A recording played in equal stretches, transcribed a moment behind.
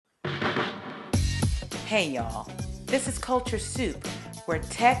Hey y'all, this is Culture Soup, where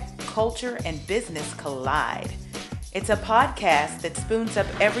tech, culture, and business collide. It's a podcast that spoons up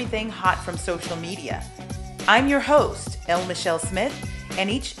everything hot from social media. I'm your host, L. Michelle Smith, and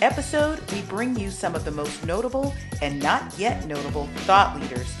each episode we bring you some of the most notable and not yet notable thought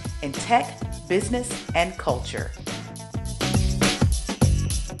leaders in tech, business, and culture.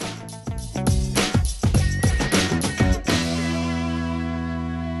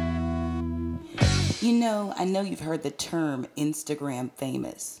 I know you've heard the term Instagram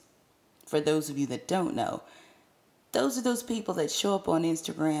famous. For those of you that don't know, those are those people that show up on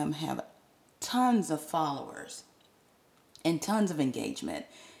Instagram, have tons of followers and tons of engagement,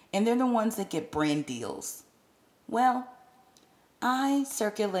 and they're the ones that get brand deals. Well, I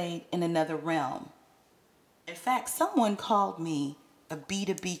circulate in another realm. In fact, someone called me a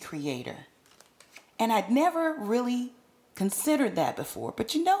B2B creator, and I'd never really considered that before,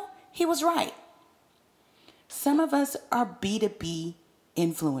 but he was right. Some of us are B2B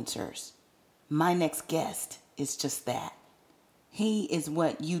influencers. My next guest is just that. He is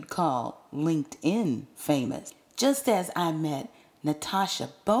what you'd call LinkedIn famous. Just as I met Natasha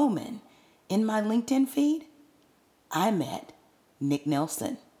Bowman in my LinkedIn feed, I met Nick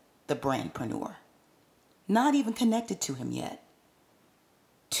Nelson, the Brandpreneur. Not even connected to him yet.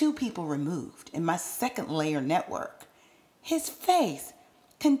 2 people removed in my second layer network. His face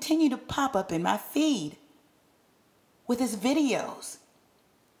continued to pop up in my feed with his videos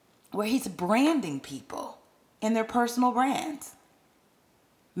where he's branding people in their personal brands.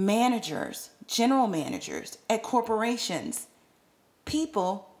 Managers, general managers at corporations,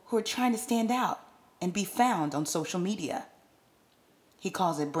 people who are trying to stand out and be found on social media. He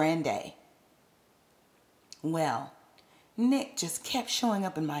calls it Brand Day. Well, Nick just kept showing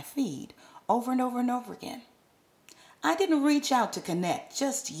up in my feed over and over and over again. I didn't reach out to connect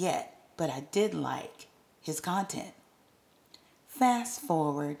just yet, but I did like his content. Fast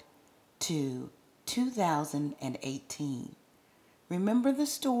forward to 2018. Remember the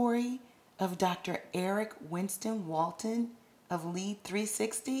story of Dr. Eric Winston Walton of Lead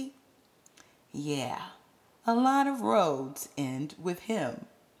 360? Yeah, a lot of roads end with him.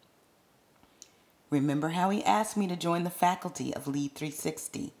 Remember how he asked me to join the faculty of Lead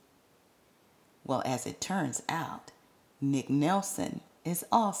 360? Well, as it turns out, Nick Nelson is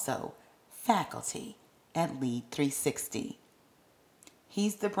also faculty at Lead 360.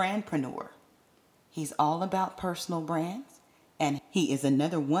 He's the Brandpreneur. He's all about personal brands, and he is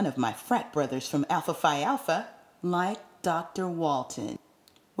another one of my frat brothers from Alpha Phi Alpha, like Dr. Walton.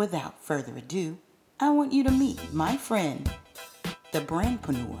 Without further ado, I want you to meet my friend, the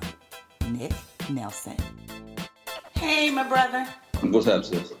Brandpreneur, Nick Nelson. Hey, my brother. What's up,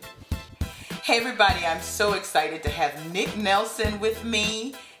 sis? Hey, everybody. I'm so excited to have Nick Nelson with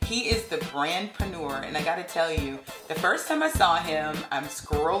me. He is the Brandpreneur, and I got to tell you, the first time I saw him, I'm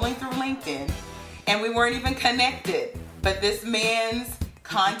scrolling through LinkedIn, and we weren't even connected. But this man's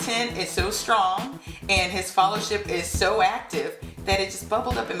content is so strong, and his followership is so active that it just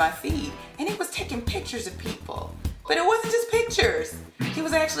bubbled up in my feed. And he was taking pictures of people, but it wasn't just pictures. He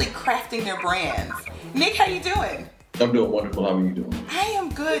was actually crafting their brands. Nick, how you doing? I'm doing wonderful. How are you doing? I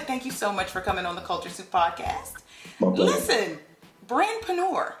am good. Thank you so much for coming on the Culture Soup podcast. My pleasure. Listen,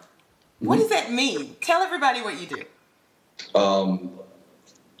 Brandpreneur. What does that mean? Tell everybody what you do.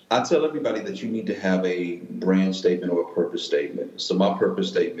 I tell everybody that you need to have a brand statement or a purpose statement. So my purpose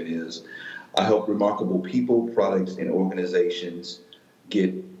statement is I help remarkable people, products, and organizations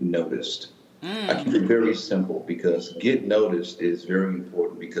get noticed. I keep it very simple because get noticed is very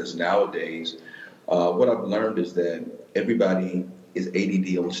important because nowadays what I've learned is that everybody is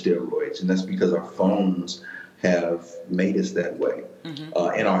ADD on steroids, and that's because our phones have made us that way.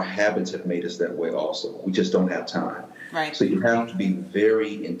 And our habits have made us that way also. We just don't have time. Right. So you have to be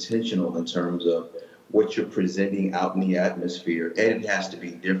very intentional in terms of what you're presenting out in the atmosphere, and it has to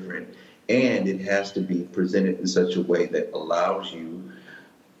be different, and it has to be presented in such a way that allows you,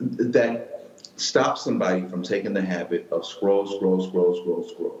 that stops somebody from taking the habit of scroll.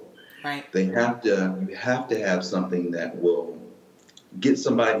 Right. You have to have something that will get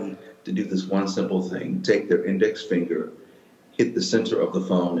somebody to do this one simple thing, take their index finger, hit the center of the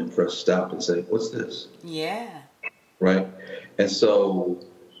phone and press stop and say, what's this? Yeah. Right? And so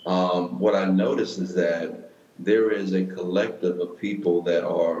what I noticed is that there is a collective of people that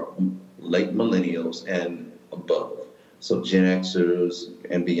are late millennials and above, so Gen Xers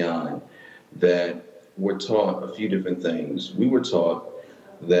and beyond, that were taught a few different things. We were taught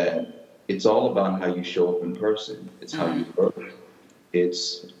that it's all about how you show up in person. It's how you work.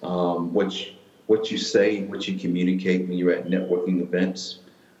 It's what you say, what you communicate when you're at networking events.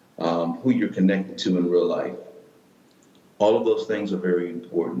 who you're connected to in real life. All of those things are very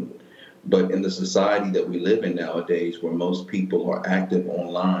important. But in the society that we live in nowadays, where most people are active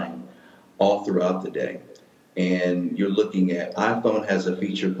online all throughout the day, and you're looking at, iPhone has a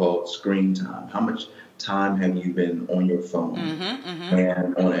feature called screen time. How much time have you been on your phone?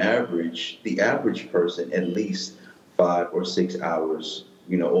 And on average, the average person, at least 5 or 6 hours,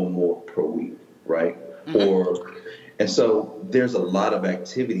 or more per week, right? And so there's a lot of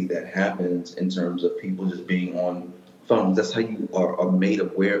activity that happens in terms of people just being on phones. That's how you are made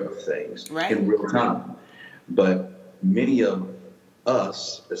aware of things in real time. But many of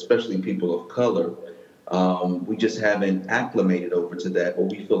us, especially people of color, we just haven't acclimated over to that, or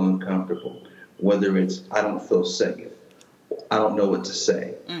we feel uncomfortable. Whether it's, I don't feel safe, I don't know what to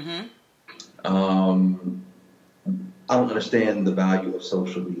say, I don't understand the value of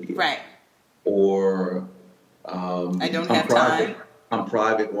social media, or I don't have time. I'm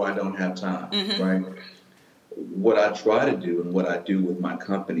private, or I don't have time, right? What I try to do, and what I do with my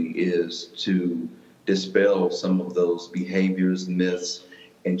company, is to dispel some of those behaviors, myths,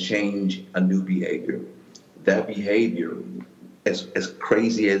 and change a new behavior. That behavior, as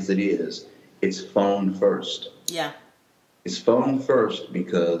crazy as it is, it's phone first. Yeah. It's phone first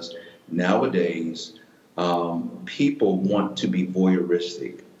because nowadays people want to be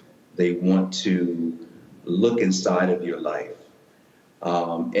voyeuristic. They want to look inside of your life.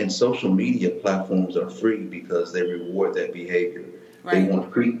 And social media platforms are free because they reward that behavior. They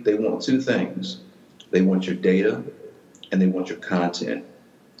want two things. They want your data and they want your content.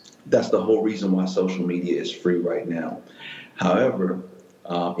 That's the whole reason why social media is free right now. However,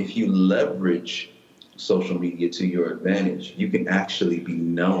 if you leverage social media to your advantage, you can actually be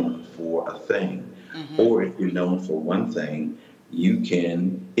known for a thing. Or if you're known for one thing, you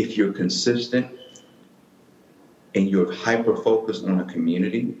can, if you're consistent and you're hyper-focused on a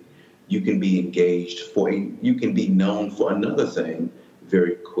community, you can be engaged you can be known for another thing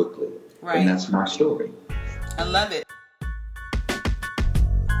very quickly. And that's my story. I love it.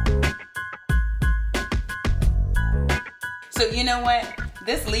 So you know what?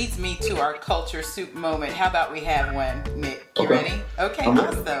 This leads me to our culture soup moment. How about we have one, Nick? You ready? Okay,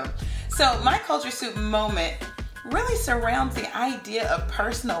 awesome. So my culture soup moment really surrounds the idea of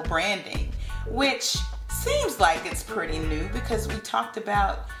personal branding, which seems like it's pretty new because we talked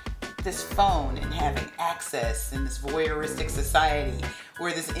about this phone and having access in this voyeuristic society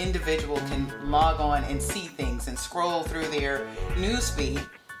where this individual can log on and see things and scroll through their newsfeed.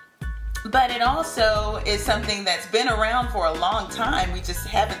 But it also is something that's been around for a long time. We just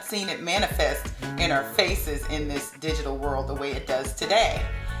haven't seen it manifest in our faces in this digital world the way it does today.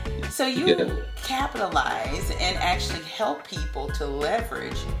 So you capitalize and actually help people to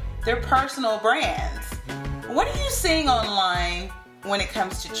leverage their personal brands. What are you seeing online when it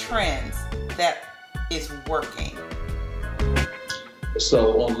comes to trends that is working?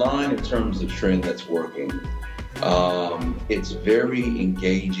 So online, in terms of trend that's working, it's very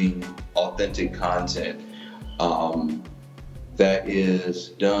engaging, authentic content that is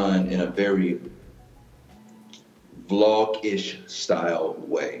done in a very vlog-ish style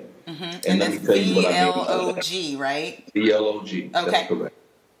way. And let me tell you what I mean by that. VLOG, right? VLOG, okay. That's correct.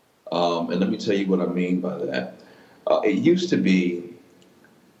 And let me tell you what I mean by that. It used to be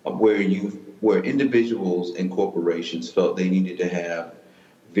where individuals and corporations felt they needed to have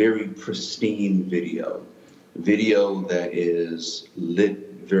very pristine video that is lit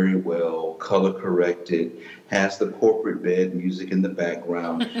very well, color corrected, has the corporate bed music in the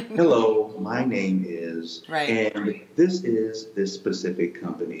background. Hello, my name is, and this is this specific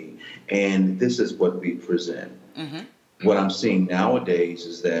company, and this is what we present. What I'm seeing nowadays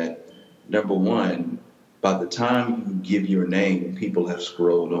is that, number one, by the time you give your name, people have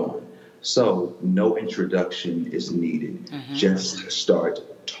scrolled on. So no introduction is needed. Just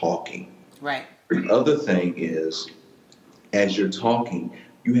start talking. Right. The other thing is, as you're talking,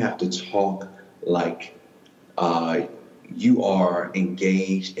 you have to talk like you are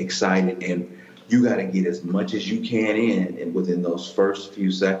engaged, excited, and you got to get as much as you can in within those first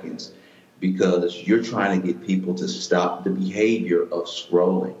few seconds, because you're trying to get people to stop the behavior of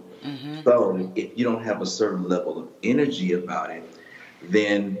scrolling. So if you don't have a certain level of energy about it,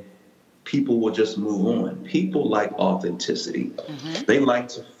 then people will just move on. People like authenticity. They like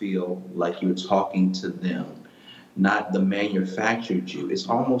to feel like you're talking to them, not the manufactured you. It's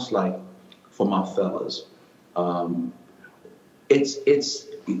almost like, for my fellas,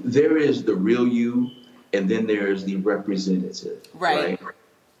 there is the real you, and then there is the representative. Right?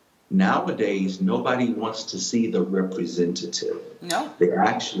 Nowadays, nobody wants to see the representative. No. They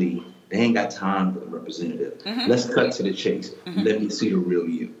ain't got time for the representative. Let's cut to the chase. Let me see the real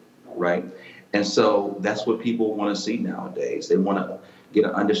you. right? And so that's what people want to see nowadays. They want to get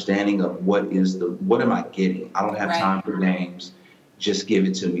an understanding of what am I getting? I don't have Right. time for games. Just give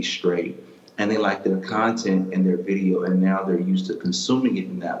it to me straight. And they like their content and their video, and now they're used to consuming it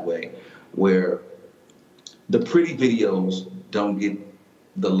in that way, where the pretty videos don't get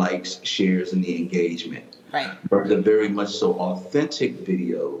the likes, shares, and the engagement. Right. But the very much so authentic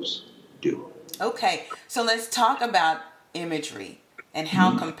videos do. Okay, so let's talk about imagery and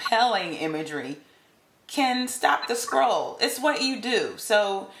how compelling imagery can stop the scroll. It's what you do.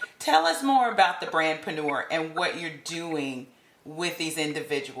 So tell us more about the Brandpreneur and what you're doing with these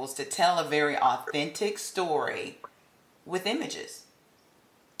individuals to tell a very authentic story with images.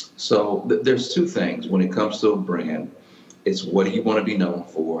 So there's two things when it comes to a brand. It's what do you want to be known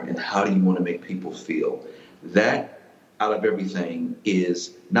for and how do you want to make people feel. That out of everything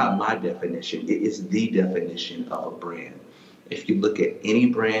is not my definition. It is the definition of a brand. If you look at any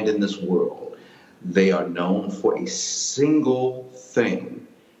brand in this world, they are known for a single thing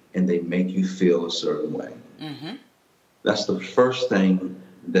and they make you feel a certain way. Mm-hmm. That's the first thing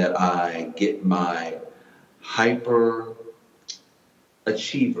that I get my hyper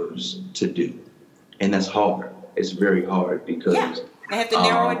achievers to do. And that's hard. It's very hard because they have to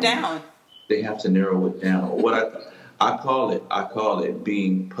narrow it down. They have to narrow it down. What I call it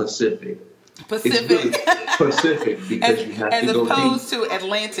being Pacific. Pacific. It's really Pacific because you have to go deep. As opposed to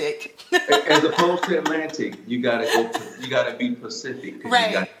Atlantic. As opposed to Atlantic, you gotta be Pacific because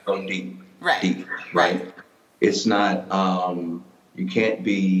you gotta go deep. Right. Deep, right? It's not you can't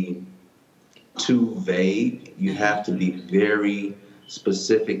be too vague. You have to be very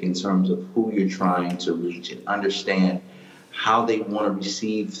specific in terms of who you're trying to reach and understand how they want to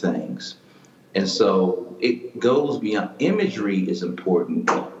receive things. And so it goes beyond. Imagery is important.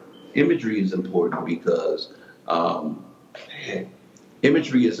 Imagery is important because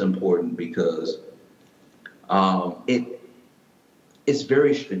it's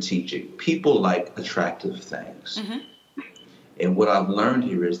very strategic. People like attractive things. Mm-hmm. And what I've learned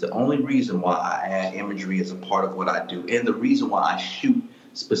here is the only reason why I add imagery as a part of what I do, and the reason why I shoot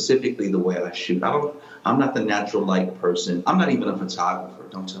specifically the way I shoot. I'm not the natural light person. I'm not even a photographer.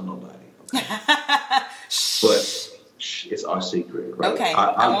 Don't tell nobody. Okay? But it's our secret, right? Okay,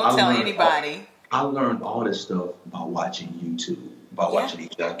 I won't tell anybody. I learned all this stuff by watching YouTube, by watching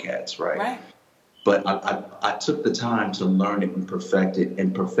these young cats, right? Right. But I took the time to learn it and perfect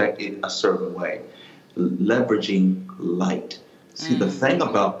it a certain way, leveraging light. See, the thing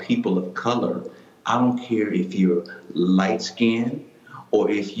about people of color, I don't care if you're light skinned or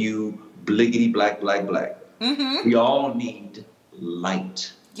if you bliggity black. Mm-hmm. We all need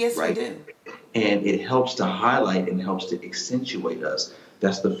light. Yes, right? we do. And it helps to highlight and helps to accentuate us.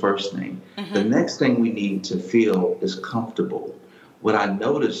 That's the first thing. Mm-hmm. The next thing we need to feel is comfortable. What I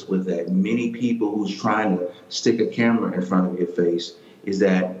noticed with that, many people who's trying to stick a camera in front of your face is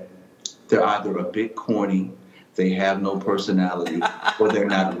that they're either a bit corny, they have no personality, or they're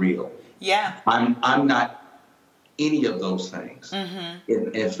not real. Yeah. I'm not any of those things.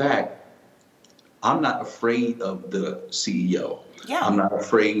 Mm-hmm. In fact, I'm not afraid of the CEO. Yeah. I'm not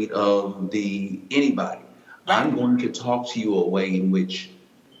afraid of anybody. Right. I'm going to talk to you a way in which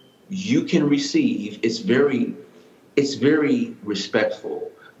you can receive. It's very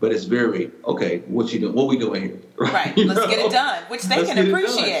respectful, but it's very, okay, what you doing? What we doing here? Right. Let's get it done, which they can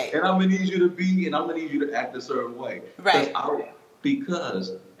appreciate. And I'm going to need you to act a certain way. Right.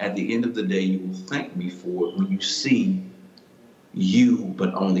 Because at the end of the day, you will thank me for it when you see you,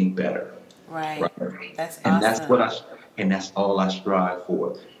 but only better. Right. That's and awesome. That's all I strive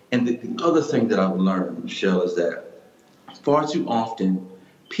for. And the other thing that I've learned, Michelle, is that far too often,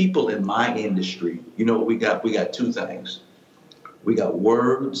 people in my industry, you know what we got? We got two things. We got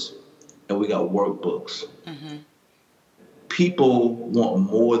words and we got workbooks. Mm-hmm. People want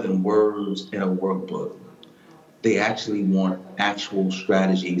more than words in a workbook. They actually want actual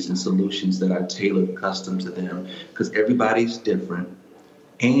strategies and solutions that are tailored custom to them because everybody's different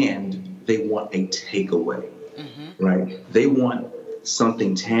and they want a takeaway, right? They want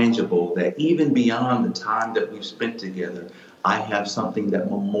something tangible that even beyond the time that we've spent together, I have something that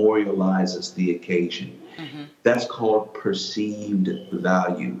memorializes the occasion. Mm-hmm. That's called perceived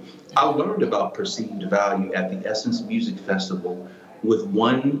value. I learned about perceived value at the Essence Music Festival with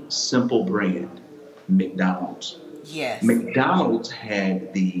one simple brand, McDonald's. Yes. McDonald's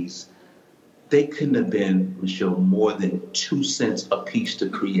had these, they couldn't have been, Michelle, more than 2 cents a piece to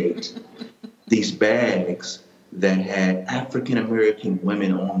create these bags that had African-American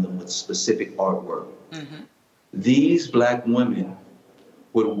women on them with specific artwork. Mm-hmm. These black women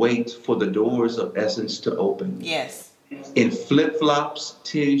would wait for the doors of Essence to open. Yes. in flip-flops,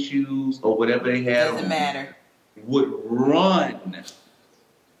 tennis shoes, or whatever they had Doesn't on, matter. would run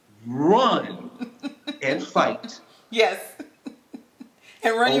and fight Yes.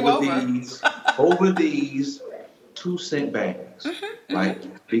 And run you over. over these 2-cent bags,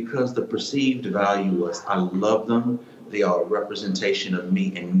 right? Because the perceived value was, I love them. They are a representation of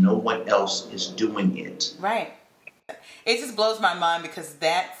me, and no one else is doing it. Right. It just blows my mind because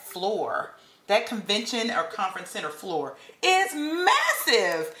that floor, that convention or conference center floor, is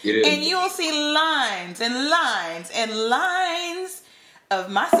massive. It is. And you'll see lines and lines and lines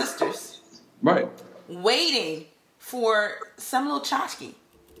of my sisters, right, waiting for some little tchotchke.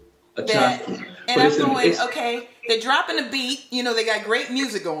 And I'm going, okay, they're dropping a beat. You know, they got great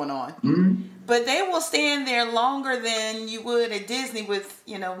music going on. Mm-hmm. But they will stand there longer than you would at Disney with,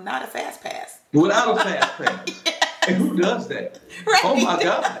 not a fast pass. Without a fast pass. Yeah. And who does that? Right. Oh my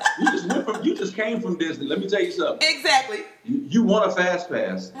God! You just came from Disney. Let me tell you something. Exactly. You want a fast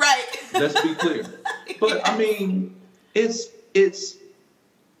pass, right? Let's be clear. But yes. I mean, it's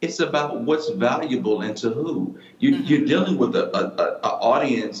about what's valuable and to who. You're dealing with a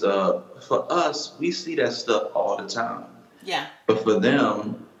audience. For us, we see that stuff all the time. Yeah. But for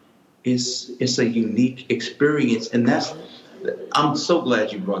them, it's a unique experience, and I'm so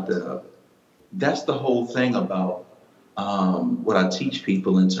glad you brought that up. That's the whole thing about what I teach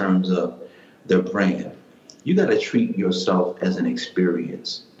people in terms of their brand. You got to treat yourself as an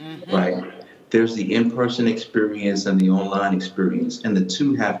experience, right? There's the in-person experience and the online experience, and the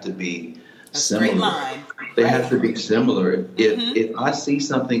two have to be similar. Straight line. They have to be similar. If I see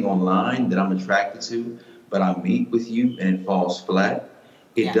something online that I'm attracted to, but I meet with you and it falls flat,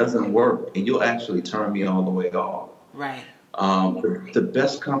 it doesn't work, and you'll actually turn me all the way off. Right. The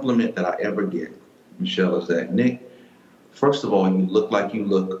best compliment that I ever get, Michelle, is that, Nick, first of all, you look like you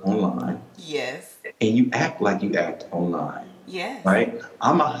look online. Yes. And you act like you act online. Yes. Right?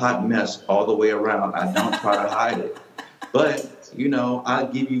 I'm a hot mess all the way around. I don't try to hide it. But, I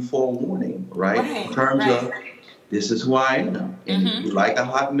give you forewarning, right? In terms of, this is who I am. And if you like a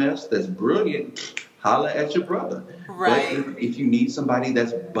hot mess that's brilliant, holla at your brother. Right. But if you need somebody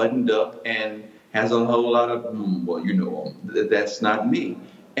that's buttoned up and has a whole lot of, that's not me.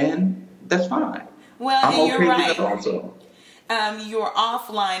 And that's fine. Well, I'm you're okay right. with that also. Your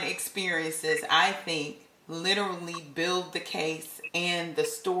offline experiences, I think, literally build the case and the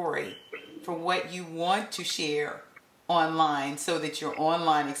story for what you want to share online so that your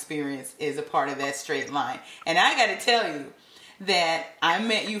online experience is a part of that straight line. And I got to tell you that I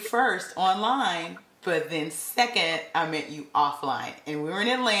met you first online, but then second, I met you offline. And we were in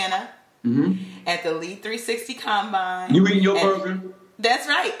Atlanta at the Lead 360 Combine. You eating your burger? That's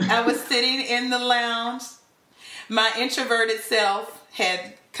right. I was sitting in the lounge. My introverted self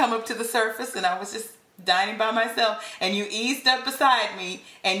had come up to the surface, and I was just dining by myself. And you eased up beside me,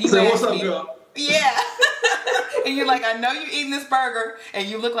 and you said, asked "What's up, me, girl?" Yeah. And you're like, I know you're eating this burger, and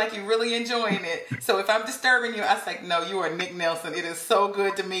you look like you're really enjoying it. So if I'm disturbing you, I was like, no, you are Nick Nelson. It is so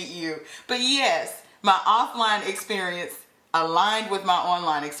good to meet you. But yes, my offline experience aligned with my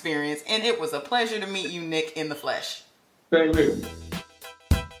online experience, and it was a pleasure to meet you, Nick, in the flesh. Thank you.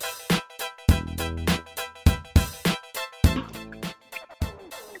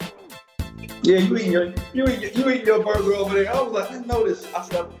 Yeah, you eating your burger over there. I was like, I know this. I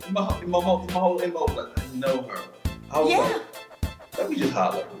said, my whole info was like, I know her. I was like, let me just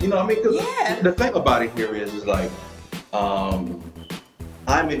holler. You know what I mean? Because the thing about it here is like, I'm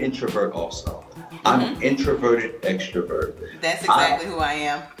an introvert also. I'm an introverted extrovert. That's exactly who I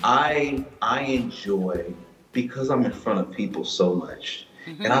am. I enjoy, because I'm in front of people so much,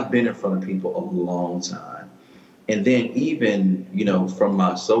 and I've been in front of people a long time. And then even, from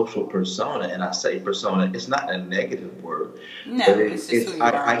my social persona, and I say persona, it's not a negative word. No, it's just who you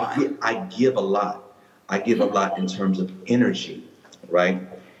are. I give a lot. I give a lot in terms of energy, right?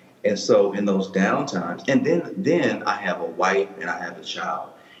 And so in those downtimes, and then I have a wife and I have a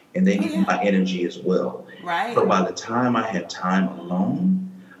child, and they need my energy as well. Right. So by the time I have time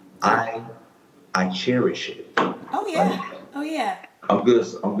alone, I cherish it. Oh yeah. Right? Oh yeah. I'm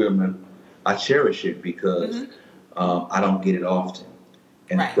good, man. I cherish it because I don't get it often.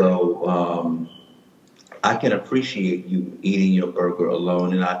 And so I can appreciate you eating your burger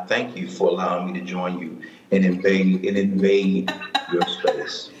alone, and I thank you for allowing me to join you and invade your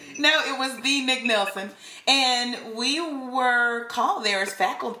space. No, it was the Nick Nelson. And we were called there as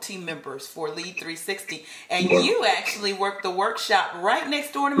faculty members for Lead 360. And you actually worked the workshop right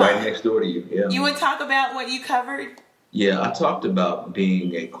next door to mine. Right next door to you, yeah. You want to talk about what you covered? Yeah, I talked about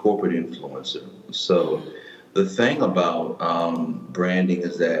being a corporate influencer. So the thing about branding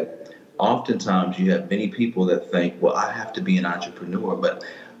is that oftentimes you have many people that think, well, I have to be an entrepreneur, but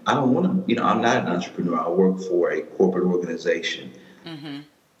I don't want to, I'm not an entrepreneur. I work for a corporate organization. Mm-hmm.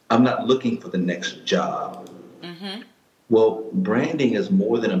 I'm not looking for the next job. Mm-hmm. Well, branding is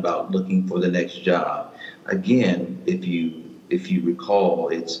more than about looking for the next job. Again, if you recall,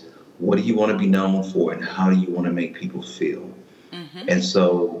 it's what do you want to be known for and how do you want to make people feel? Mm-hmm. And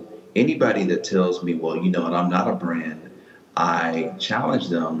so anybody that tells me, well, and I'm not a brand, I challenge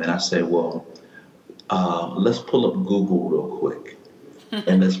them and I say, well, let's pull up Google real quick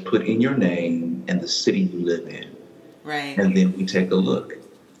and let's put in your name and the city you live in. Right. And then we take a look.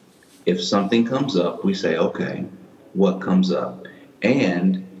 If something comes up, we say, okay, what comes up?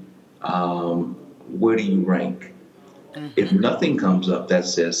 And where do you rank? If Mm-hmm. nothing comes up, that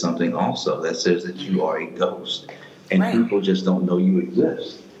says something also. That says that you are a ghost. And Right. people just don't know you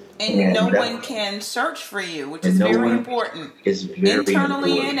exist. And no one can search for you, which is and no very one important, is very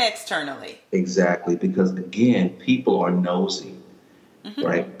internally important. and externally. Exactly, because again, people are nosy, Mm-hmm.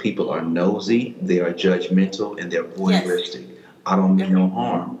 right? People are nosy, they are judgmental, and they're Yes. voyeuristic. I don't mean Yep. no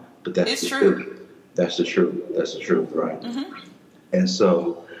harm, but that's It's the true. truth. That's the truth. That's the truth, right? Mm-hmm. And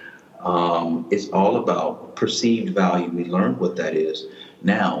so it's all about perceived value. We learned what that is.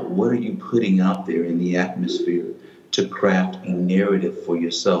 Now, what are you putting out there in the atmosphere to craft a narrative for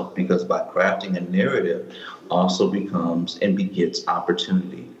yourself? Because by crafting a narrative also becomes and begets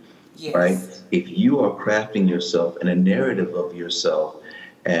opportunity, right? Yes. If you are crafting yourself and a narrative of yourself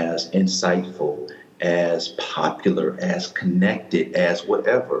as insightful, as popular, as connected, as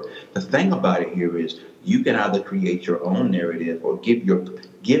whatever, the thing about it here is you can either create your own narrative or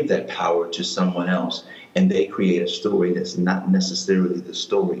give that power to someone else, and they create a story that's not necessarily the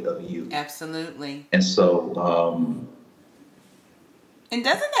story of you. Absolutely. And so, And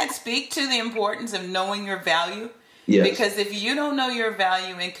doesn't that speak to the importance of knowing your value? yes. Because if you don't know your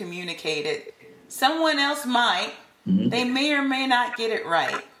value and communicate it, someone else might. Mhm. They may or may not get it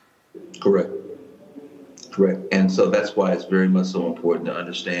right. Correct. Correct. And so that's why it's very much so important to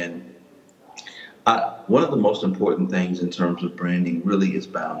understand. One of the most important things in terms of branding really is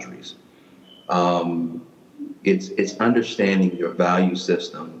boundaries. Um, it's understanding your value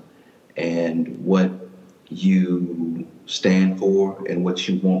system and what you stand for and what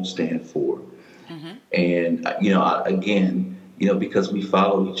you won't stand for. Mm-hmm. And again, because we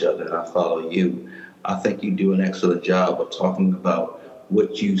follow each other and I follow you, I think you do an excellent job of talking about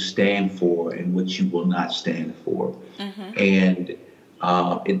what you stand for and what you will not stand for. Mm-hmm. And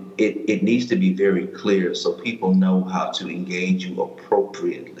it needs to be very clear so people know how to engage you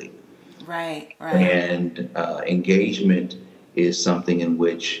appropriately. Right, right. And engagement is something in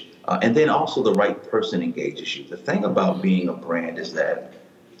which, and then also the right person engages you. The thing about being a brand is that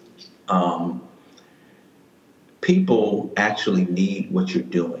um, people actually need what you're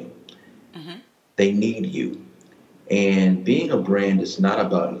doing. Mm-hmm. They need you. And being a brand is not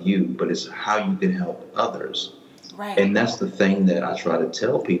about you, but it's how you can help others. Right. And that's the thing that I try to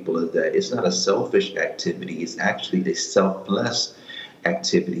tell people is that it's not a selfish activity. It's actually a selfless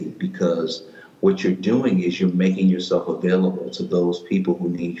activity because what you're doing is you're making yourself available to those people who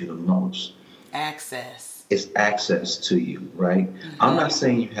need you the most. Access. It's access to you, right? Mm-hmm. I'm not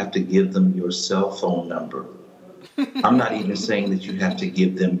saying you have to give them your cell phone number. I'm not even saying that you have to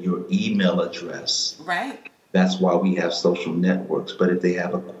give them your email address. Right. That's why we have social networks. But if they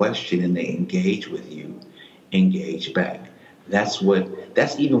have a question and they engage with you, engage back. That's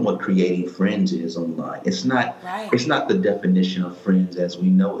even what creating friends is online. It's not Right. It's not the definition of friends as we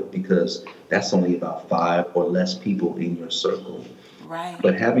know it because that's only about 5 or less people in your circle. Right.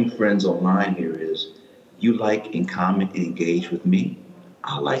 But having friends online here is you like and comment and engage with me.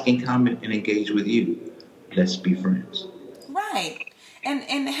 I like and comment and engage with you. Let's be friends. Right.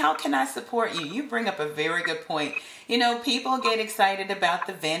 And how can I support you? You bring up a very good point. People get excited about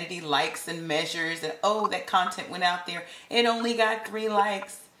the vanity likes and measures and, oh, that content went out there. It only got 3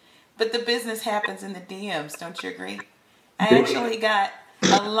 likes. But the business happens in the DMs, don't you agree? I actually got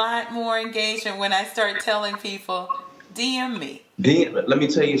a lot more engagement when I started telling people, DM me. Let me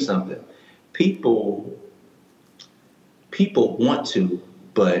tell you something. People want to,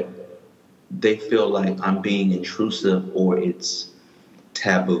 but they feel like I'm being intrusive or it's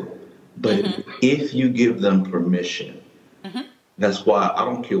taboo. But Mm-hmm. if you give them permission, Mm-hmm. that's why I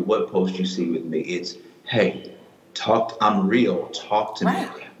don't care what post you see with me. It's, hey, I'm real. Talk to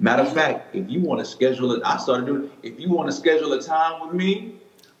Right. me. Matter of fact, if you want to schedule it, I started doing it. If you want to schedule a time with me,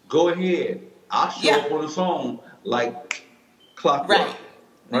 go ahead. I'll show up on the phone like clockwork.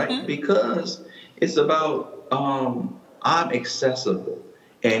 Right? Mm-hmm. Because it's about I'm accessible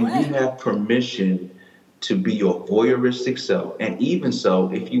and Right. you have permission to be your voyeuristic self. And even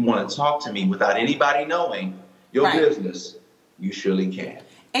so, if you want to talk to me without anybody knowing your Right. business, you surely can.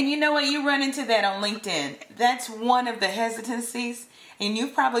 And you know what? You run into that on LinkedIn. That's one of the hesitancies. And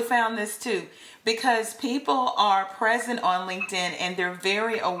you've probably found this too. Because people are present on LinkedIn and they're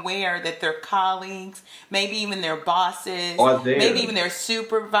very aware that their colleagues, maybe even their bosses, Are there. maybe even their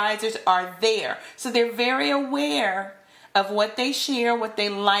supervisors are there. So they're very aware of what they share, what they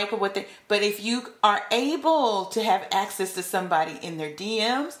like, or but if you are able to have access to somebody in their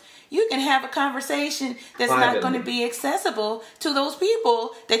DMs, you can have a conversation that's not going to be accessible to those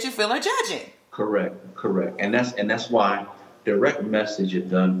people that you feel are judging. Correct. And that's why direct message is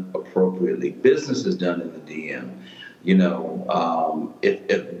done appropriately. Business is done in the DM.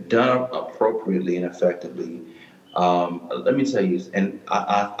 If done appropriately and effectively, let me tell you, and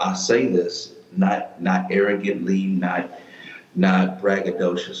I say this not arrogantly, not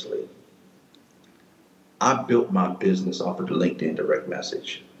braggadociously. I built my business off of the LinkedIn direct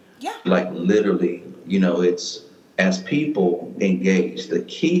message. Yeah. Like literally, it's as people engage. The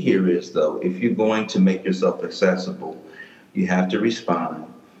key here is, though, if you're going to make yourself accessible, you have to respond,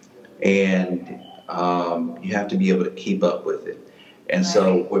 and you have to be able to keep up with it. And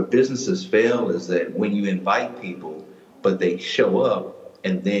so where businesses fail is that when you invite people, but they show up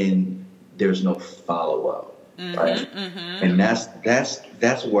and then there's no follow-up. Right. And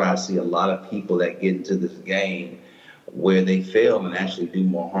that's where I see a lot of people that get into this game where they fail and actually do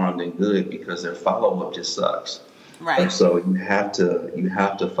more harm than good because their follow-up just sucks. Right. And so you have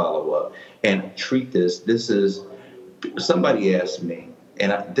to follow up and treat this. This is, somebody asked me,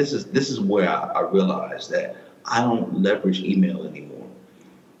 and this is where I realized that I don't leverage email anymore.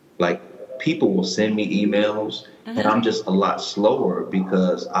 Like, people will send me emails, and I'm just a lot slower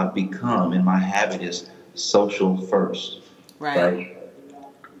because I've become, and my habit is social first, right?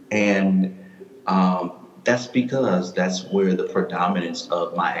 And that's because that's where the predominance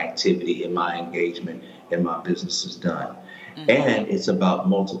of my activity and my engagement in my business is done. And it's about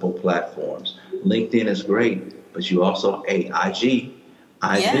multiple platforms. LinkedIn is great, but you also IG.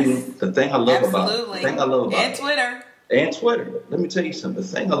 Yes. The thing I love Absolutely. about and Twitter. Let me tell you something. The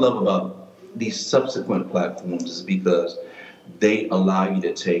thing I love about these subsequent platforms is because they allow you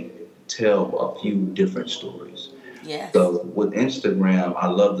to tell a few different stories. Yes. So with Instagram, I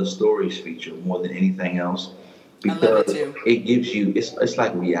love the stories feature more than anything else because it gives you, it's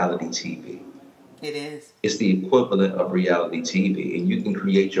like reality TV. It is. It's the equivalent of reality TV, and you can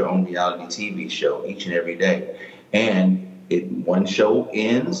create your own reality TV show each and every day. And one show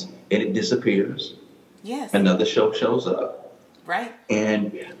ends and it disappears. Yes. Another show shows up. Right.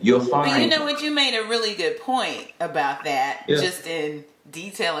 And you'll find. But you know what? You made a really good point about that, just in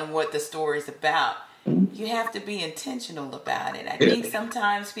detailing what the story is about. You have to be intentional about it. I think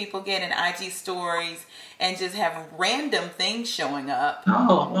sometimes people get in IG stories and just have random things showing up.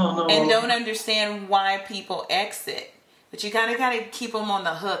 No. And don't understand why people exit. But you kind of got to keep them on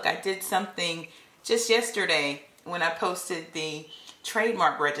the hook. I did something just yesterday when I posted the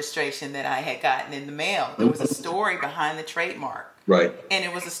trademark registration that I had gotten in the mail. There was a story behind the trademark. Right. And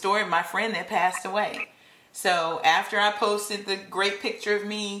it was a story of my friend that passed away. So after I posted the great picture of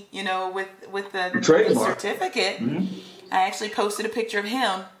me, with the certificate, I actually posted a picture of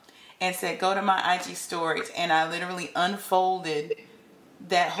him and said, go to my IG stories. And I literally unfolded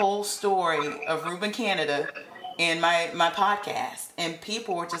that whole story of Ruben Canada in my podcast. And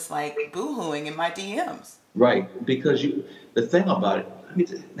people were just like boo-hooing in my DMs. Right. Because the thing about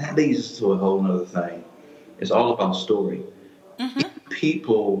it, that leads us to a whole other thing. It's all about story.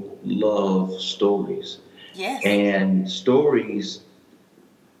 People love stories. Yes. And stories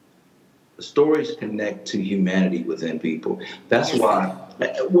connect to humanity within people. That's why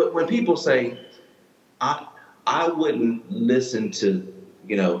when people say, I wouldn't listen to,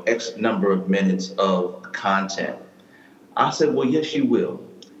 X number of minutes of content. I said, well, yes, you will.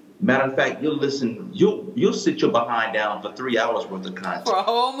 Matter of fact, you'll sit your behind down for 3 hours worth of content. For a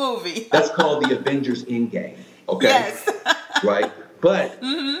whole movie. That's called the Avengers Endgame. Okay? Yes. Right? But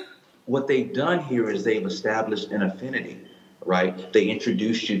what they've done here is they've established an affinity, right? They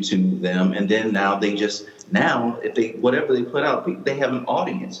introduced you to them, and then now whatever they put out, they have an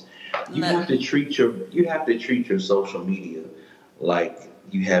audience. You have to treat your social media like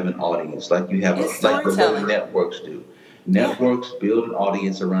you have an audience, like you have like the way networks do. Networks build an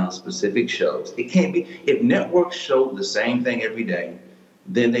audience around specific shows. It can't be, if networks showed the same thing every day,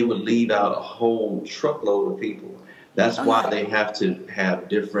 then they would leave out a whole truckload of people. That's why they have to have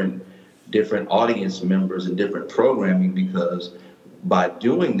different audience members and different programming, because by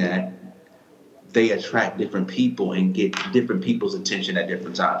doing that, they attract different people and get different people's attention at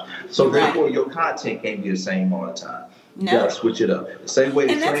different times. So therefore, your content can't be the same all the time. You gotta switch it up. Same way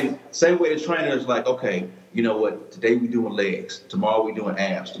the trainer is like, okay, you know what? Today we're doing legs. Tomorrow we're doing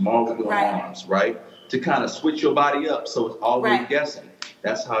abs. Tomorrow we're doing arms. Right? To kind of switch your body up, so it's always guessing.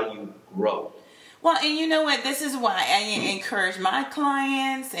 That's how you grow. Well, and you know what? This is why I encourage my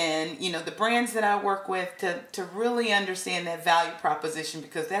clients and, the brands that I work with to really understand that value proposition,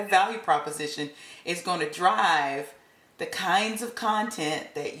 because that value proposition is going to drive the kinds of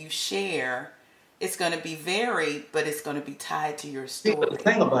content that you share. It's going to be varied, but it's going to be tied to your story. See, the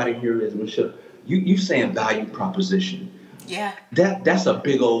thing about it here is, Michelle, you saying value proposition. Yeah. That's a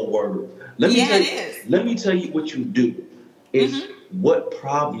big old word. Let me tell you what you do. Is what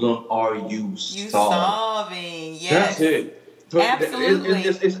problem are you solving? Yes. That's it. Absolutely.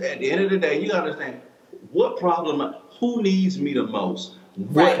 It's at the end of the day, you understand what problem, who needs me the most?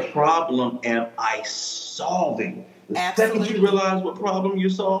 What problem am I solving? The second you realize what problem you're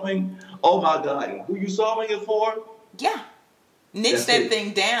solving, oh my God, who you solving it for? Yeah. Niche that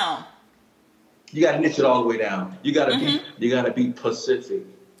thing down. You gotta niche it all the way down. You gotta be Pacific.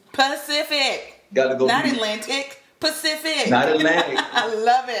 Gotta go. Not Atlantic. Pacific. Not Atlantic. I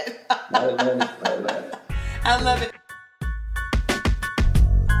love it. Not Atlantic. I love it.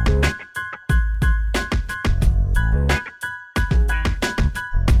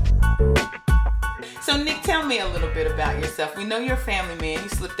 So Nick, tell me a little bit about yourself. We know you're a family man. You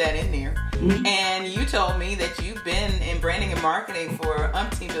slipped that in there. Mm-hmm. And you told me that you've been in branding and marketing for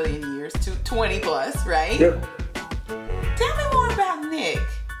umpteen billion years, to 20 plus, right? Yep. Tell me more about Nick.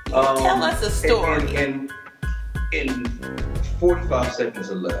 Tell us a story. In 45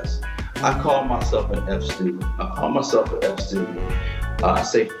 seconds or less, I call myself an F student. I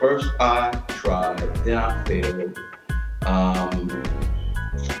say first I tried, then I failed,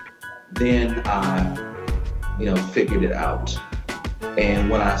 then I, figured it out. And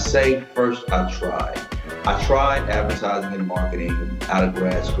when I say first I tried advertising and marketing out of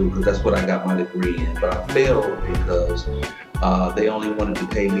grad school because that's what I got my degree in. But I failed because they only wanted to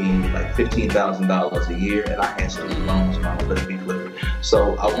pay me like $15,000 a year, and I had student loans. Let's be clear.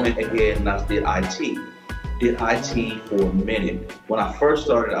 So I went ahead and I did IT. Did IT for a minute. When I first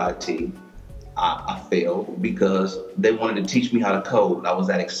started IT, I failed because they wanted to teach me how to code. I was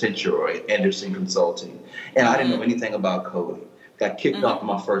at Accenture or Anderson Consulting, and I didn't know anything about coding. Got kicked off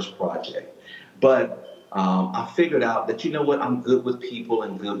my first project. But I figured out that, you know what, I'm good with people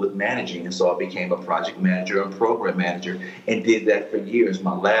and good with managing. And so I became a project manager and program manager and did that for years.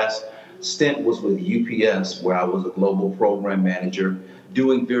 My last stint was with UPS, where I was a global program manager,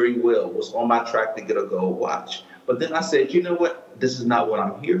 doing very well, was on my track to get a gold watch. But then I said, you know what, this is not what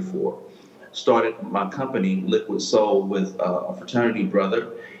I'm here for. Started my company, Liquid Soul, with a fraternity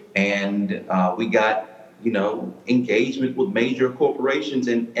brother, and we got engagement with major corporations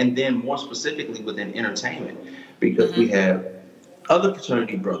and then more specifically within entertainment, because we have other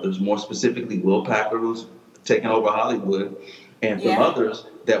fraternity brothers, more specifically Will Packer, who's taken over Hollywood, and from others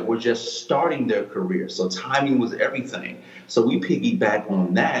that were just starting their career. So timing was everything. So we piggybacked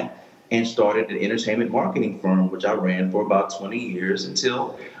on that and started an entertainment marketing firm, which I ran for about 20 years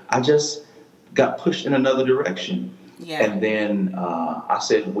until I just got pushed in another direction. Yeah. And then I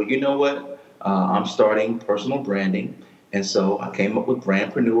said, well, you know what? I'm starting personal branding. And so I came up with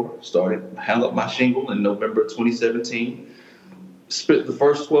Brandpreneur, hung up my shingle in November 2017, spent the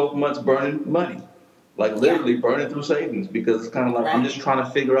first 12 months burning money, like literally burning through savings, because it's kind of like I'm just trying to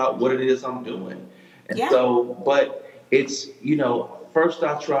figure out what it is I'm doing. And so, but it's, first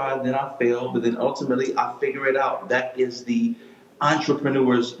I tried, then I failed, but then ultimately I figure it out. That is the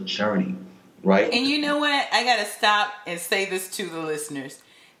entrepreneur's journey, right? And you know what? I got to stop and say this to the listeners.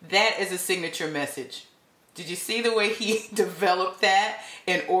 That is a signature message. Did you see the way he developed that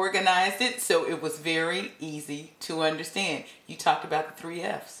and organized it so it was very easy to understand? You talked about the 3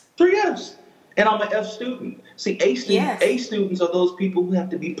 Fs. 3 Fs. And I'm an F student. See, A students are those people who have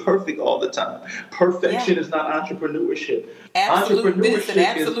to be perfect all the time. Perfection is not entrepreneurship.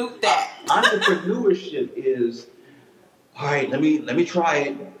 Entrepreneurship is, all right, let me try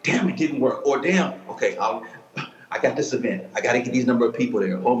it. Damn, it didn't work. Or damn, okay, I got this event. I got to get these number of people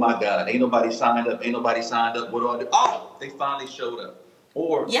there. Oh my God, ain't nobody signed up. What do I do? Oh, they finally showed up.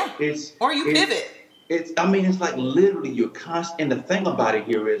 Or you pivot. It's like literally you're constant. And the thing about it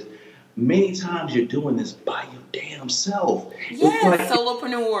here is, many times you're doing this by your damn self. Yes,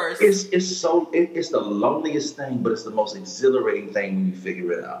 solopreneurs. It's the loneliest thing, but it's the most exhilarating thing when you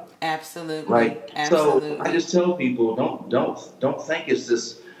figure it out. Absolutely. Right. Absolutely. So I just tell people, don't think it's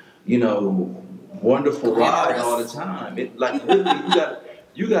this, wonderful ride all the time. It like literally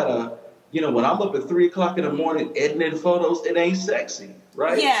you gotta when I'm up at 3 o'clock in the morning editing photos, it ain't sexy,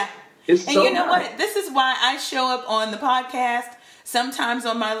 right? Yeah. It's And so you know nice. what? This is why I show up on the podcast. Sometimes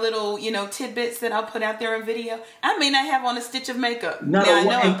on my little, tidbits that I'll put out there in video, I may not have on a stitch of makeup. Now, I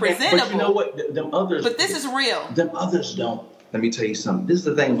know I'm presentable. But you know what? Them others. But this is real. Them others don't. Let me tell you something. This is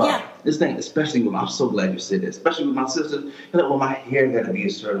the thing about this thing, especially with, I'm so glad you said this, especially with my sisters. Well, my hair got to be a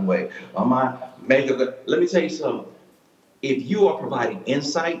certain way, or my makeup. Let me tell you something. If you are providing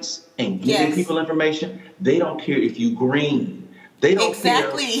insights and giving people information, they don't care if you green. They don't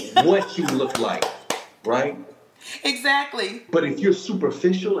care what you look like, right? Exactly. But if you're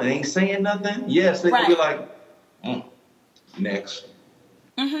superficial and ain't saying nothing, yes, they can be like, next.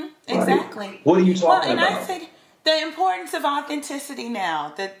 Mm-hmm. Exactly. Right? What are you talking about? Well, and I think the importance of authenticity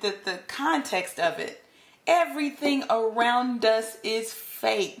now, the context of it. Everything around us is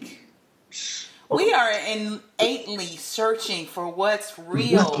fake. We are innately searching for what's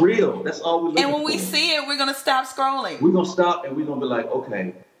real. What's real? That's all we're looking for. And when we see it, we're going to stop scrolling. We're going to stop and we're going to be like,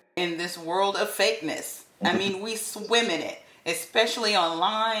 okay. In this world of fakeness, I mean, we swim in it, especially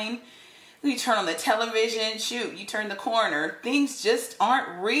online. You turn on the television, you turn the corner, things just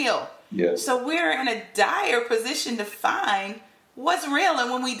aren't real. Yes. So we're in a dire position to find what's real. And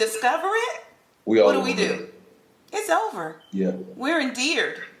when we discover it, what do? It's over. Yeah. We're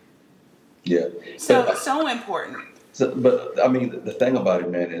endeared. Yeah. So important. But I mean, the thing about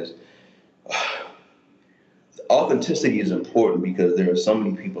it, man, is authenticity is important because there are so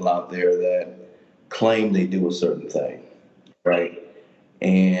many people out there that claim they do a certain thing, right?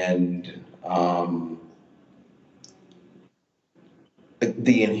 And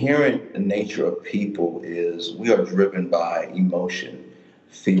the inherent nature of people is we are driven by emotion,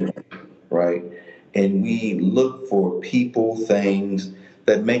 feeling, right? And we look for people, things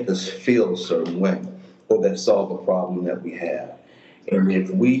that make us feel a certain way or that solve a problem that we have. And if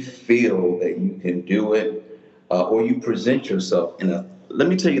we feel that you can do it or you present yourself let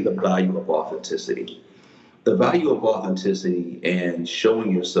me tell you the value of authenticity. The value of authenticity and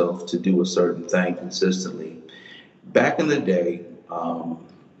showing yourself to do a certain thing consistently. Back in the day,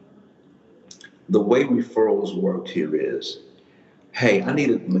 the way referrals worked here is, hey, I need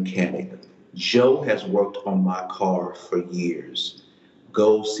a mechanic. Joe has worked on my car for years.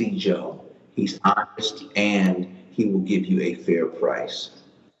 Go see Joe. He's honest and he will give you a fair price.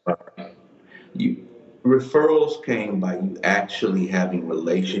 Referrals came by you actually having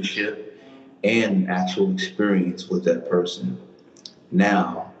relationship and actual experience with that person.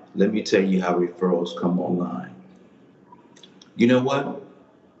 Now, let me tell you how referrals come online. You know what?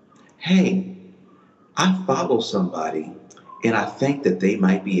 Hey, I follow somebody and I think that they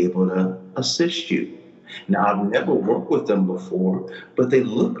might be able to assist you. Now, I've never worked with them before, but they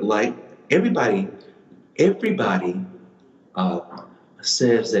look like everybody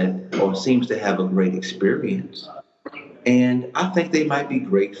says that or seems to have a great experience. And I think they might be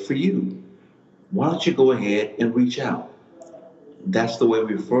great for you. Why don't you go ahead and reach out? That's the way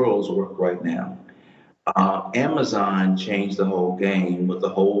referrals work right now. Amazon changed the whole game with the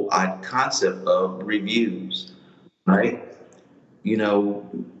whole concept of reviews, right?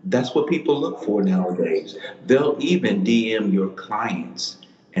 That's what people look for nowadays. They'll even DM your clients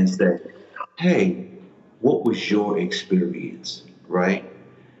and say, hey, what was your experience, right?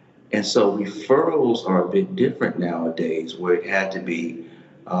 And so referrals are a bit different nowadays where it had to be,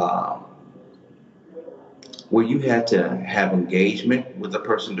 where you had to have engagement with the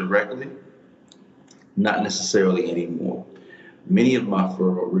person directly, not necessarily anymore. Many of my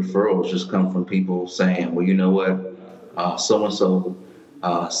referrals just come from people saying, well, you know what, so-and-so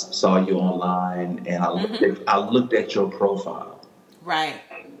saw you online and I looked at your profile. Right.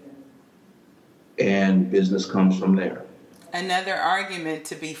 And business comes from there. Another argument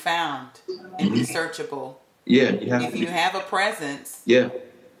to be found and be searchable. Yeah, if you have a presence. Yeah.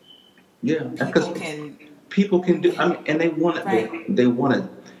 People can do. I mean, and they want it. Right. They want it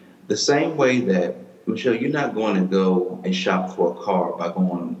the same way that Michelle. You're not going to go and shop for a car by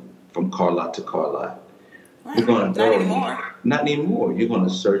going from car lot to car lot. Right. You're going to go. Not anymore. Not anymore. You're going to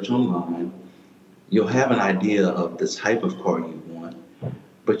search online. You'll have an idea of the type of car you want,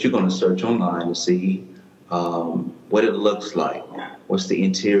 but you're going to search online to see what it looks like, what's the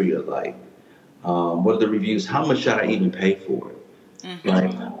interior like, what are the reviews, how much should I even pay for it?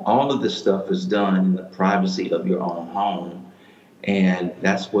 Right? All of this stuff is done in the privacy of your own home, and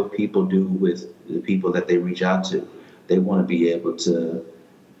that's what people do with the people that they reach out to. They want to be able to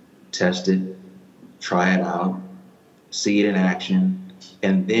test it, try it out, see it in action,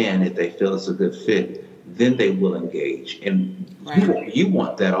 and then if they feel it's a good fit, then they will engage. And you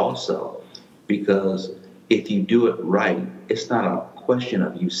want that also, because if you do it right, it's not a question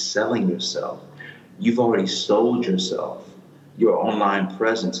of you selling yourself. You've already sold yourself. Your online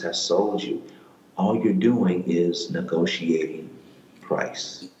presence has sold you. All you're doing is negotiating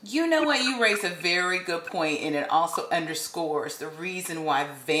price. You know what? You raise a very good point, and it also underscores the reason why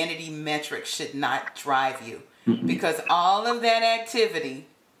vanity metrics should not drive you. Mm-mm. Because all of that activity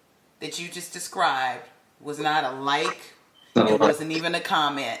that you just described was not a like, it wasn't even a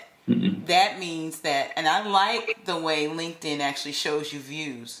comment. Mm-mm. That means that, and I like the way LinkedIn actually shows you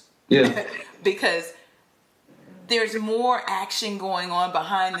views. Yeah. Because there's more action going on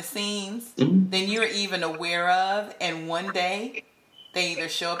behind the scenes Mm-hmm. than you're even aware of, and one day they either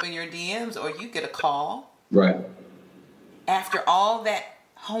show up in your DMs or you get a call. Right. After all that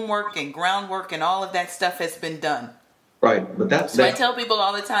homework and groundwork and all of that stuff has been done. Right. But that's So I tell people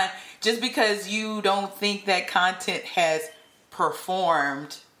all the time, just because you don't think that content has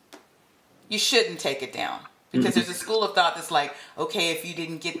performed, you shouldn't take it down. Because there's a school of thought that's like, okay, if you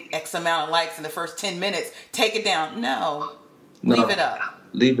didn't get X amount of likes in the first 10 minutes, take it down. No. Leave it up.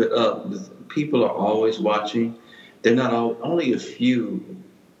 Leave it up. People are always watching. They're not only a few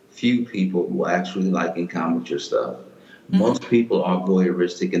people will actually like and comment your stuff. Mm-hmm. Most people are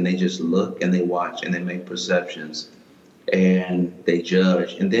voyeuristic, and they just look and they watch and they make perceptions and they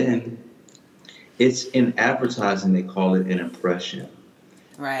judge. And then it's in advertising, they call it an impression.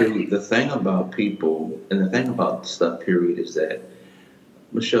 Right. The thing about people and the thing about stuff, period, is that,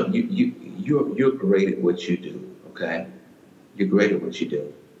 Michelle, you're great at what you do, okay? You're great at what you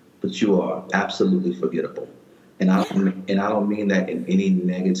do, but you are absolutely forgettable. And I don't mean that in any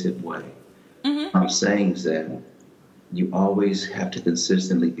negative way. Mm-hmm. I'm saying is that you always have to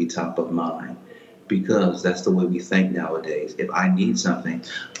consistently be top of mind, because that's the way we think nowadays. If I need something,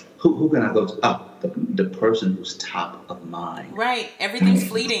 who can I go to? Oh, the person who's top of mind. Right. Everything's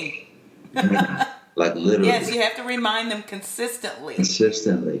fleeting. Like literally. Yes, you have to remind them consistently.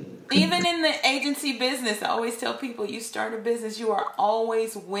 Even in the agency business, I always tell people, you start a business, you are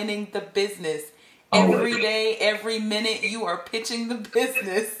always winning the business. Every day, every minute, you are pitching the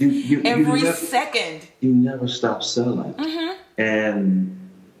business. Every second. You never stop selling. Mm-hmm. And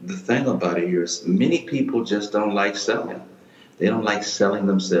the thing about it here is many people just don't like selling. They don't like selling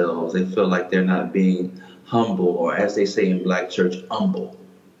themselves. They feel like they're not being humble, or as they say in Black church, humble.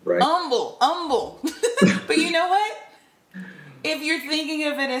 Right? Humble. But you know what? If you're thinking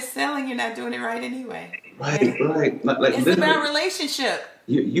of it as selling, you're not doing it right anyway. Right. Like it's about relationship.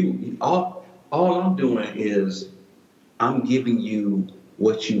 All I'm doing is I'm giving you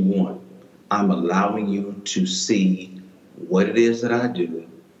what you want. I'm allowing you to see what it is that I do,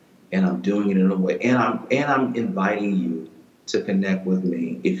 and I'm doing it in a way, and I'm inviting you to connect with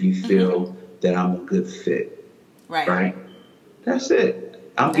me if you feel that I'm a good fit. Right? That's it.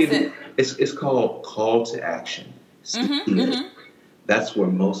 It's called call to action. That's where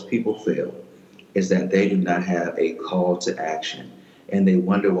most people fail, is that they do not have a call to action. And they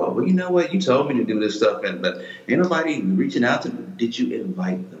wonder, well, you know what? You told me to do this stuff, but ain't nobody reaching out to me. Did you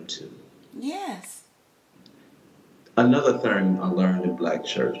invite them to? Yes. Another thing I learned in Black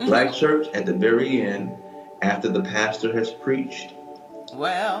church. Black church, at the very end, after the pastor has preached,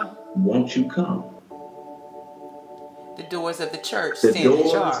 well, won't you come? The doors of the church stand ajar. The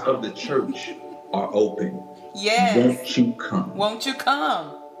doors of the church are open. Yes. Won't you come? Won't you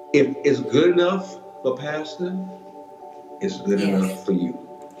come? If it's good enough for pastor, it's good enough for you.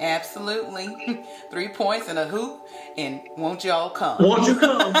 Absolutely. 3 points and a hoop, and won't y'all come? Won't you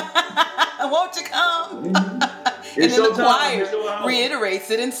come? Won't you come? Mm-hmm. And then the choir reiterates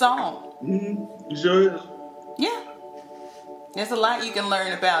it in song. Mm-hmm. It sure is. Yeah. There's a lot you can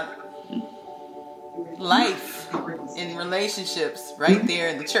learn about life and relationships right there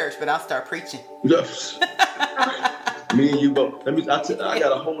in the church, but I'll start preaching. Yes. Me and you both. I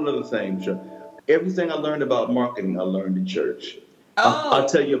got a whole other thing, Michelle. Everything I learned about marketing, I learned in church. I'll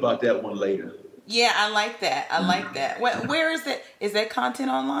tell you about that one later. Yeah, I like that. Where is that? Is that content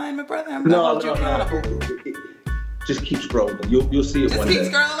online, my brother? I'm gonna hold you accountable. Just keep scrolling. You'll see it one day.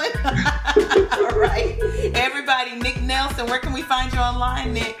 Just keep scrolling. All right, everybody. Nick Nelson. Where can we find you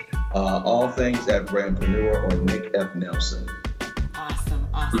online, Nick? All things at Brandpreneur or Nick F. Nelson. Awesome.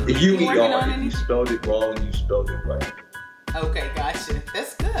 If you spelled it wrong, you spelled it right. Okay, gotcha.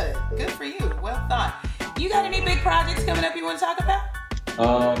 That's good. Good for you. Well thought. You got any big projects coming up you want to talk about?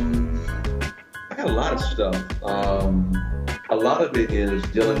 I got a lot of stuff. A lot of it is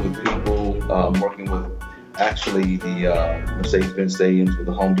dealing with people, working with actually the Mercedes-Benz stadiums with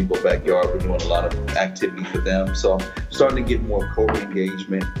the Home Depot backyard. We're doing a lot of activity for them. So I'm starting to get more corporate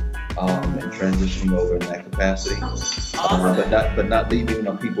engagement and transitioning over in that capacity. Awesome. But not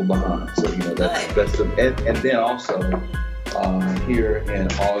leaving people behind. So that's and then also Here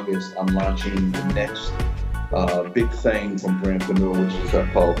in August, I'm launching the next big thing from Brandpreneur, which is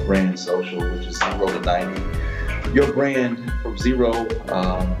called Brand Social, which is 0 to 90. Your brand from zero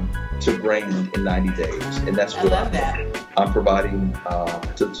to brand in 90 days. And that's what I'm providing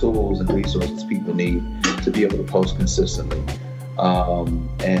the tools and resources people need to be able to post consistently,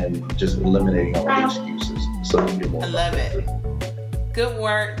 and just eliminating all the excuses so we can get more. I love it. Good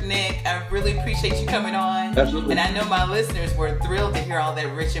work, Nick. I really appreciate you coming on. Absolutely. And I know my listeners were thrilled to hear all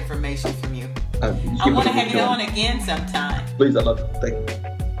that rich information from you. I want to have you on again sometime. Please, I love it. Thank you.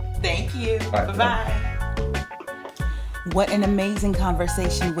 Thank you. Right, bye-bye. What an amazing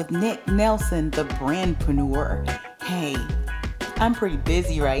conversation with Nick Nelson, the Brandpreneur. Hey, I'm pretty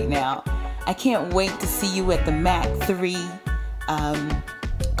busy right now. I can't wait to see you at the MAC 3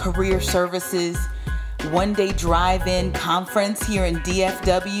 Career Services one-day drive-in conference here in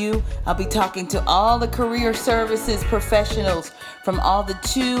DFW. I'll be talking to all the career services professionals from all the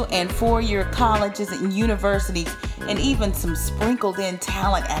 2- and 4-year colleges and universities, and even some sprinkled in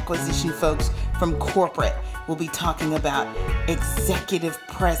talent acquisition folks from corporate. We'll be talking about executive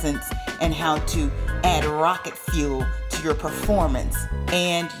presence and how to add rocket fuel to your performance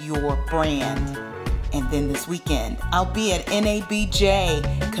and your brand. And then this weekend, I'll be at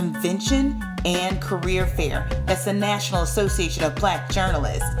NABJ Convention and Career Fair. That's the National Association of Black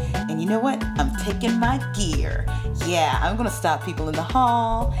Journalists. And you know what? I'm taking my gear. Yeah, I'm going to stop people in the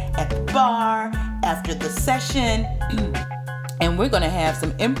hall, at the bar, after the session. And we're going to have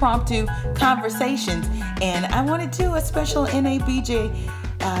some impromptu conversations. And I want to do a special NABJ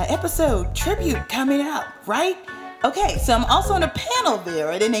episode tribute coming up, right? Okay, so I'm also on a panel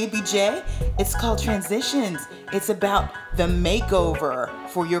there at NABJ. It's called Transitions. It's about the makeover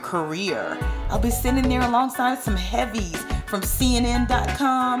for your career. I'll be sitting there alongside some heavies from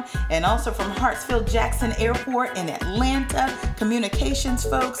CNN.com and also from Hartsfield-Jackson Airport in Atlanta, communications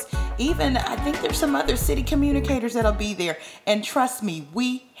folks. Even, I think there's some other city communicators that'll be there. And trust me,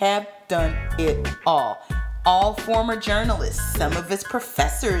 we have done it all. All former journalists, some of us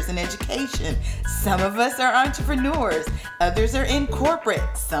professors in education, some of us are entrepreneurs, others are in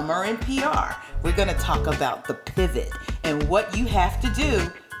corporate, some are in PR. We're going to talk about the pivot and what you have to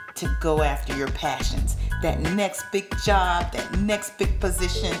do to go after your passions. That next big job, that next big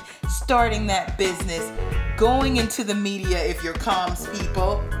position, starting that business, going into the media if you're comms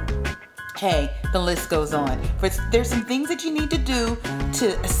people. Hey, the list goes on. But there's some things that you need to do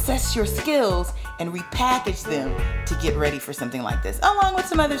to assess your skills and repackage them to get ready for something like this, along with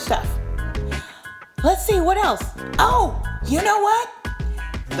some other stuff. Let's see, what else? Oh, you know what?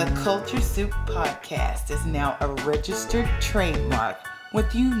 The Culture Soup Podcast is now a registered trademark with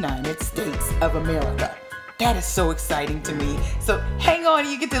the United States of America. That is so exciting to me. So hang on,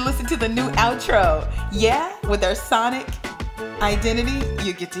 you get to listen to the new outro. Yeah, with our sonic identity,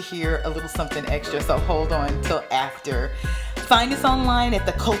 you get to hear a little something extra, so hold on till after. Find us online at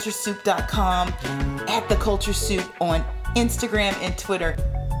theculturesoup.com, at The Culture Soup on Instagram and Twitter,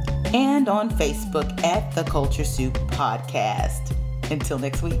 and on Facebook at The Culture Soup Podcast. Until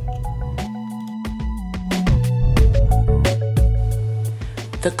next week.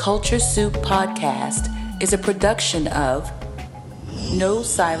 The Culture Soup Podcast is a production of No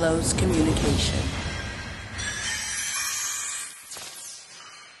Silos Communication.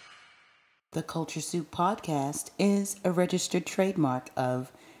 The Culture Soup Podcast is a registered trademark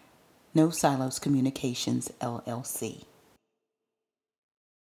of No Silos Communications, LLC.